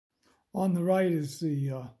On the right is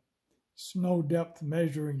the snow depth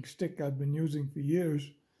measuring stick I've been using for years.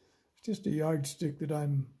 It's just a yardstick that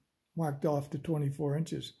I'm marked off to 24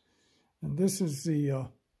 inches. And this is the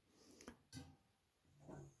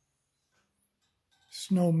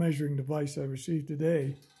snow measuring device I received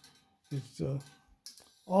today. It's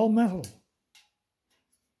all metal,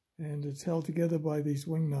 and it's held together by these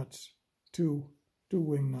wing nuts, two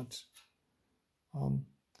wing nuts.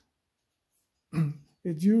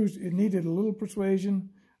 It needed a little persuasion.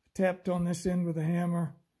 I tapped on this end with a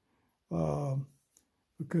hammer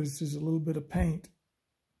because there's a little bit of paint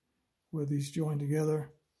where these join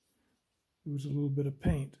together. There was a little bit of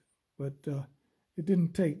paint, but it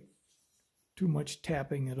didn't take too much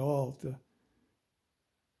tapping at all to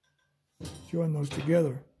join those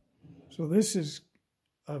together. So this is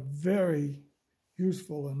a very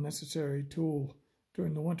useful and necessary tool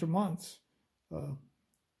during the winter months.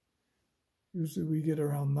 Usually we get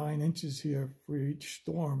around 9 inches here for each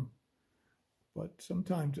storm, but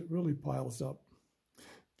sometimes it really piles up.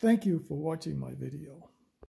 Thank you for watching my video.